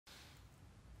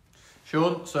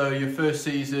Sean, so your first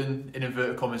season, in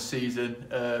inverted commas season,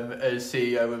 as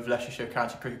CEO of Leicestershire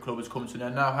County Cricket Club has come to an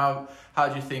end now. How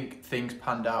do you think things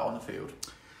panned out on the field?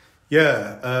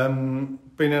 Yeah,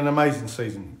 been an amazing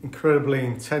season, incredibly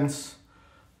intense.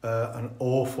 An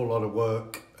awful lot of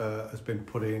work has been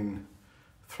put in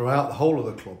throughout the whole of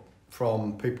the club,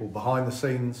 from people behind the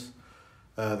scenes,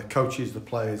 the coaches, the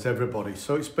players, everybody.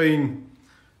 So it's been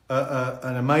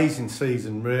an amazing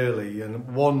season, really,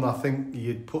 and one I think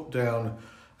you'd put down.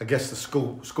 I guess the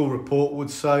school report would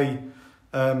say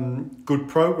good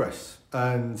progress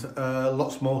and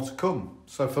lots more to come.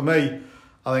 So for me,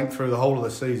 I think through the whole of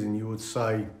the season, you would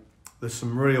say there's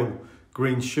some real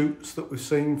green shoots that we've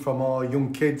seen from our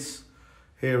young kids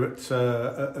here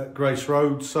at Grace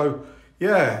Road. So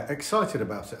yeah, excited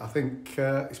about it. I think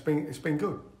it's been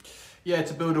good. Yeah,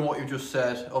 to build on what you just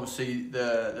said, obviously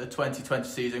the 2020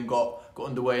 season got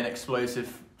underway in explosive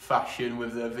fashion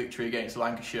with the victory against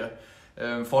Lancashire,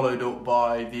 followed up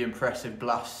by the impressive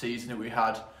Blast season that we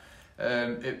had.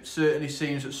 It certainly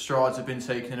seems that strides have been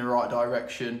taken in the right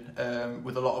direction,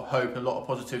 with a lot of hope and a lot of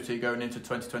positivity going into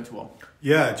 2021.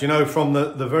 Yeah, do you know, from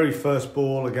the very first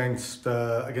ball against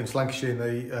Lancashire in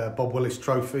the Bob Willis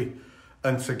Trophy,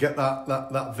 and to get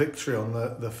that victory on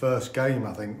the first game,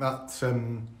 I think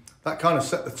that kind of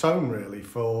set the tone really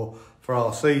for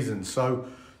our season. So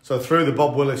through the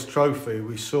Bob Willis Trophy,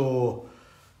 we saw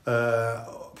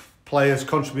players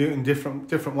contributing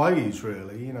different ways,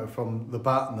 really. You know, from the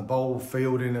bat and the bowl,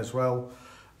 fielding as well.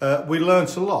 We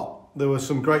learnt a lot. There were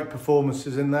some great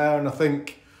performances in there, and I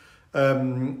think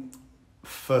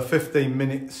for 15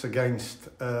 minutes against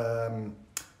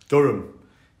Durham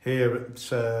here at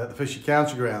the Fisher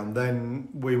County Ground, then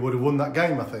we would have won that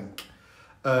game, I think.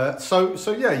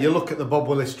 So yeah, you look at the Bob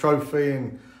Willis Trophy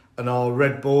and our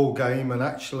red ball game, and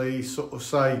actually sort of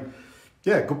say,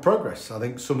 yeah, good progress. I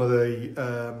think some of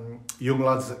the young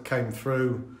lads that came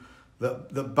through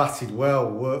that batted well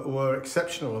were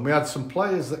exceptional, and we had some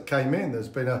players that came in. There's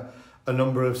been a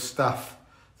number of staff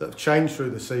that have changed through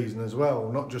the season as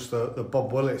well, not just the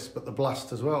Bob Willis, but the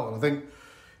Blast as well. And I think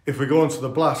if we go on to the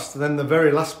Blast, then the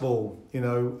very last ball, you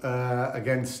know,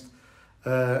 against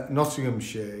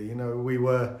Nottinghamshire, you know, we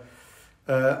were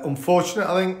unfortunate,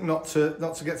 I think, not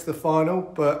to get to the final,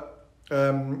 but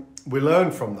we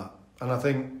learned from that. And I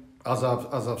think, as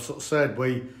I've sort of said,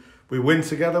 we win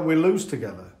together, we lose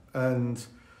together. And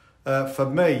for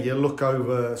me, you look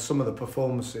over some of the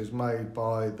performances made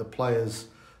by the players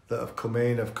that have come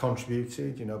in, have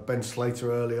contributed. You know, Ben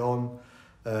Slater early on,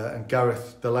 and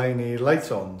Gareth Delaney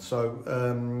late on. So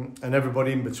and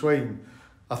everybody in between,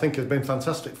 I think, has been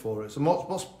fantastic for us. And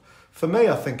what's for me,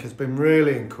 I think, has been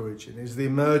really encouraging is the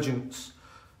emergence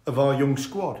of our young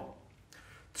squad.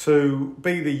 To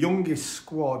be the youngest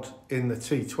squad in the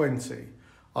T20,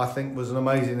 I think, was an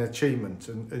amazing achievement,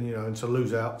 and you know, and to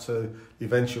lose out to the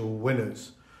eventual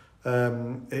winners,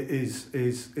 it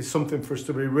is something for us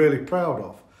to be really proud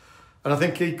of. And I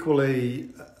think equally,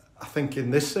 I think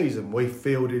in this season we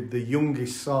fielded the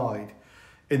youngest side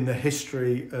in the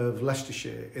history of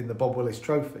Leicestershire in the Bob Willis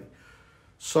Trophy.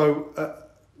 So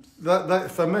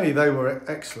that for me, they were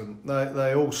excellent.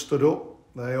 They all stood up.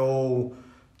 They all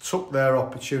took their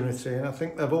opportunity, and I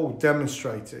think they've all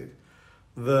demonstrated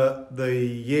that the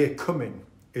year coming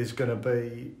is going to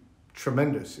be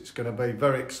tremendous. It's going to be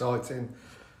very exciting,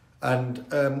 and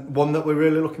one that we're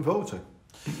really looking forward to.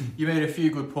 You made a few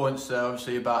good points there,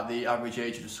 obviously, about the average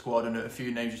age of the squad, and a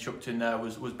few names you chucked in there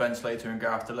was Ben Slater and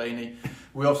Gareth Delaney.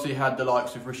 We obviously had the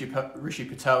likes of Rishi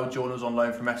Patel join us on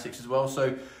loan from Essex as well,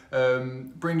 so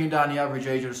bringing down the average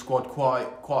age of the squad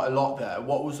quite a lot there.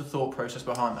 What was the thought process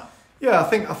behind that? Yeah, I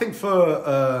think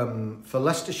for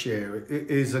Leicestershire, it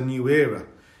is a new era.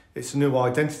 It's a new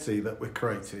identity that we're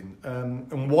creating,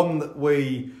 and one that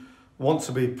we want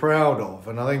to be proud of.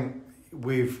 And I think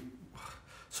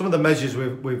some of the measures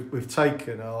we've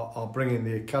taken are bringing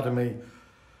the academy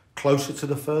closer to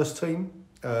the first team,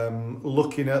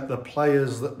 looking at the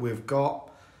players that we've got,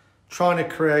 trying to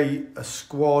create a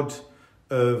squad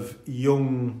of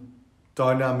young,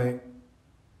 dynamic,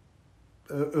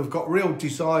 who've got real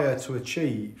desire to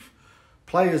achieve,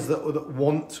 players that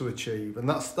want to achieve, and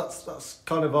that's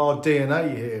kind of our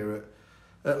DNA here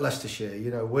at Leicestershire. You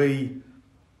know,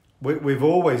 we've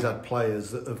always had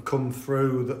players that have come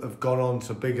through that have gone on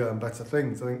to bigger and better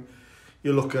things. I think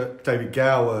you look at David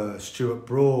Gower, Stuart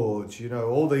Broad, you know,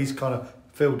 all these kind of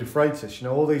Phil De Freitas, you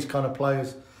know, all these kind of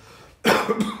players.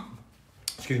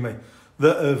 Excuse me,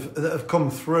 that have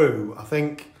come through. I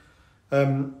think.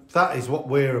 That is what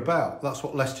we're about. That's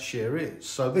what Leicestershire is.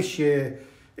 So this year,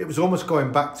 it was almost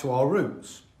going back to our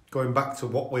roots, going back to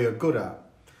what we are good at.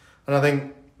 And I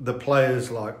think the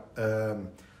players like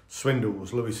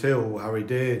Swindles, Lewis Hill, Harry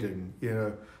Dearden,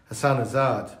 Hassan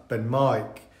Azad, Ben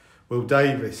Mike, Will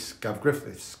Davis, Gav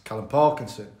Griffiths, Callum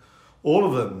Parkinson, all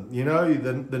of them,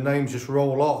 the names just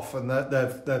roll off, and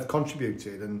they've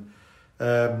contributed, and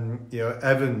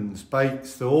Evans,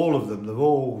 Bates, all of them, they've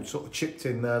all sort of chipped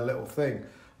in their little thing.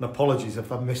 And apologies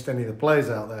if I've missed any of the players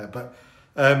out there, but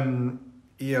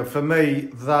for me,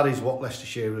 that is what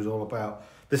Leicestershire is all about.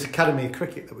 This academy of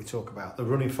cricket that we talk about, the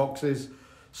running foxes.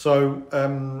 So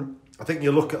I think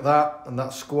you look at that and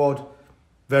that squad,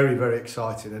 very, very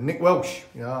exciting. And Nick Welsh,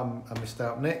 I missed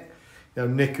out Nick.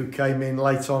 Nick, who came in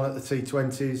late on at the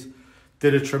T20s,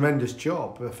 did a tremendous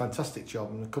job, a fantastic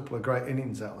job, and a couple of great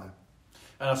innings out there.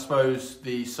 And I suppose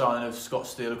the sign of Scott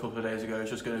Steele a couple of days ago is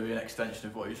just going to be an extension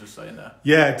of what you were just saying there.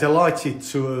 Yeah, delighted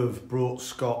to have brought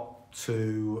Scott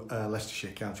to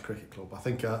Leicestershire County Cricket Club. I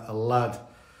think a lad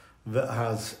that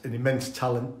has an immense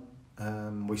talent.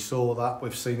 We saw that,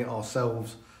 we've seen it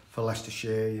ourselves for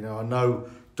Leicestershire. I know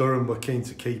Durham were keen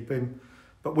to keep him,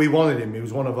 but we wanted him. He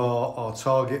was one of our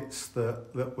targets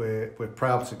that we're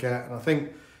proud to get. And I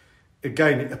think,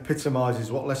 again, it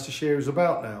epitomises what Leicestershire is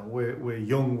about now. We're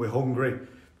young, we're hungry,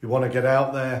 we want to get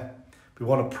out there, we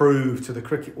want to prove to the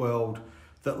cricket world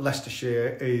that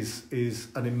Leicestershire is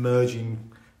an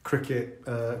emerging cricket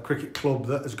club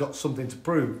that has got something to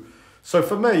prove. So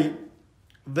for me,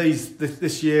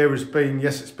 this year has been,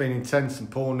 yes, it's been intense,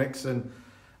 and Paul Nixon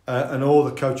and all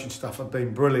the coaching staff have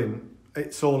been brilliant.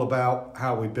 It's all about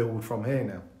how we build from here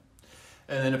now.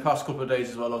 And in the past couple of days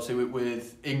as well, obviously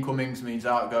with incomings means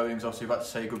outgoings. Obviously, we've had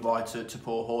to say goodbye to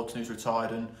Paul Horton, who's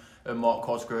retired, and Mark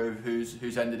Cosgrove,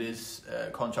 who's ended his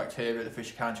contract here at the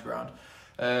Fisher County ground.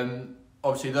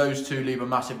 Obviously, those two leave a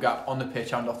massive gap on the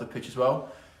pitch and off the pitch as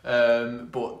well.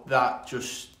 But that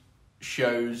just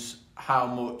shows how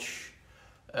much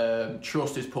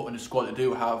trust is put in the squad that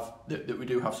we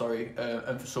do have.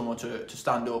 And for someone to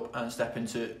stand up and step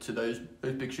into those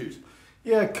big shoes.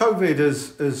 Yeah, COVID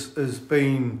has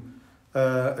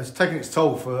taken its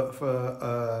toll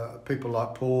for people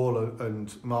like Paul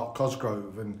and Mark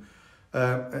Cosgrove, and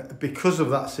because of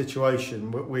that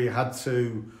situation, we had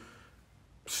to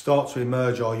start to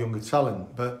emerge our younger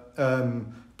talent. But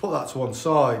put that to one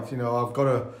side, I've got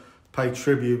to pay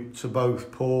tribute to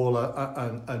both Paul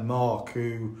and Mark,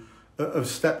 who have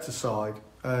stepped aside,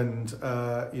 and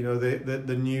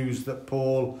the news that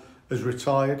Paul has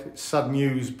retired. It's sad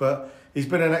news, but he's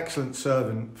been an excellent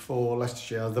servant for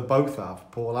Leicestershire. They both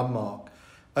have, Paul and Mark.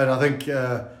 And I think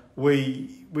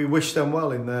we wish them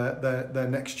well in their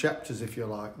next chapters, if you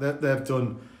like. They've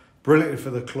done brilliantly for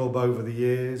the club over the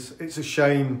years. It's a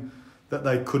shame that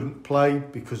they couldn't play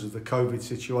because of the COVID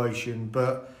situation.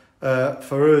 But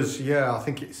for us, I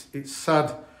think it's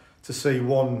sad to see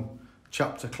one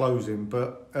chapter closing.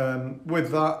 But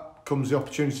with that comes the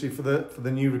opportunity for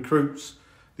the new recruits,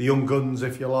 the young guns,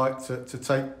 if you like, to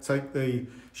take the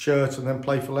shirt and then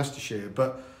play for Leicestershire.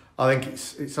 But I think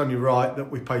it's only right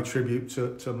that we pay tribute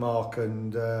to Mark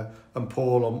and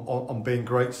Paul on being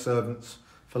great servants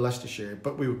for Leicestershire.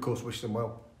 But we, of course, wish them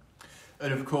well.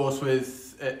 And of course,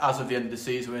 as of the end of the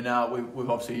season, we've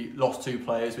obviously lost two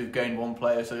players, we've gained one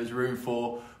player, so there's room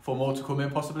for more to come in,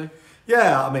 possibly.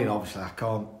 Yeah, I mean, obviously, I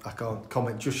can't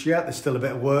comment just yet. There's still a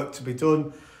bit of work to be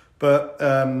done. But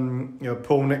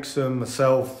Paul Nixon,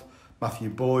 myself, Matthew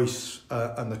Boyce,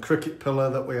 and the cricket pillar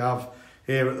that we have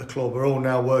here at the club are all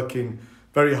now working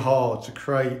very hard to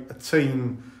create a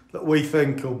team that we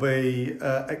think will be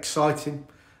exciting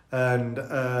and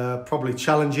probably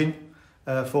challenging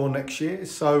for next year.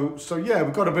 So yeah,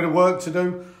 we've got a bit of work to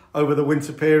do over the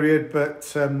winter period,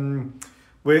 but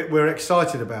we're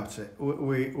excited about it.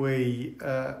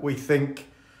 We think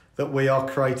that we are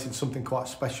creating something quite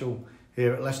special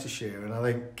here at Leicestershire, and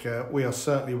I think we are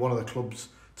certainly one of the clubs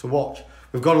to watch.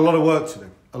 We've got a lot of work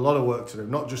to do,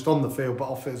 not just on the field but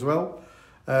off it as well.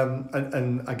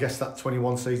 And I guess that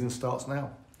 21 season starts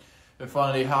now. And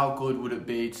finally, how good would it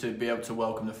be to be able to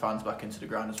welcome the fans back into the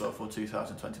ground as well for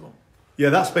 2021? Yeah,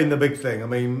 that's been the big thing. I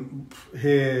mean,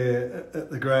 here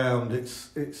at the ground,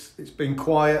 it's been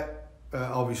quiet.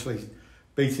 Obviously,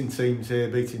 beating teams here,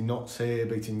 beating Notts here,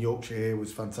 beating Yorkshire here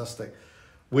was fantastic.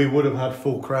 We would have had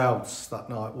full crowds that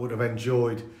night, would have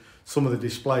enjoyed some of the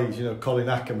displays, Colin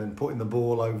Ackerman putting the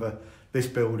ball over this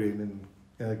building,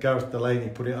 and Gareth Delaney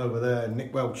putting it over there, and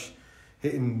Nick Welsh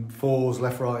hitting fours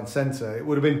left, right and centre. It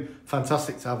would have been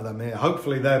fantastic to have them here.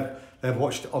 Hopefully they've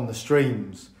watched it on the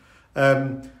streams.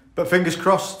 But fingers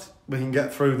crossed we can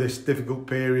get through this difficult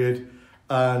period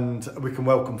and we can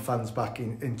welcome fans back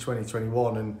in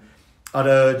 2021. And I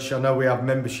know we have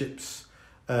memberships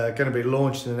going to be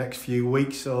launched in the next few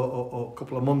weeks or a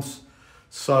couple of months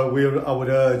So I would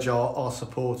urge our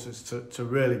supporters to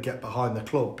really get behind the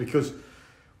club, because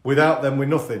without them we're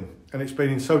nothing. And it's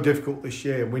been so difficult this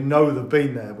year. And we know they've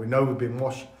been there. We know they've been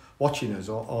watching us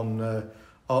on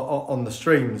the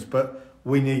streams. But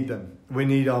we need them. We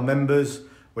need our members.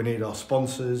 We need our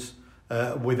sponsors.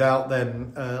 Without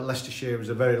them, Leicestershire is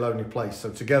a very lonely place. So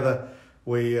together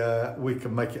we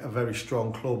can make it a very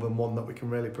strong club, and one that we can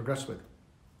really progress with.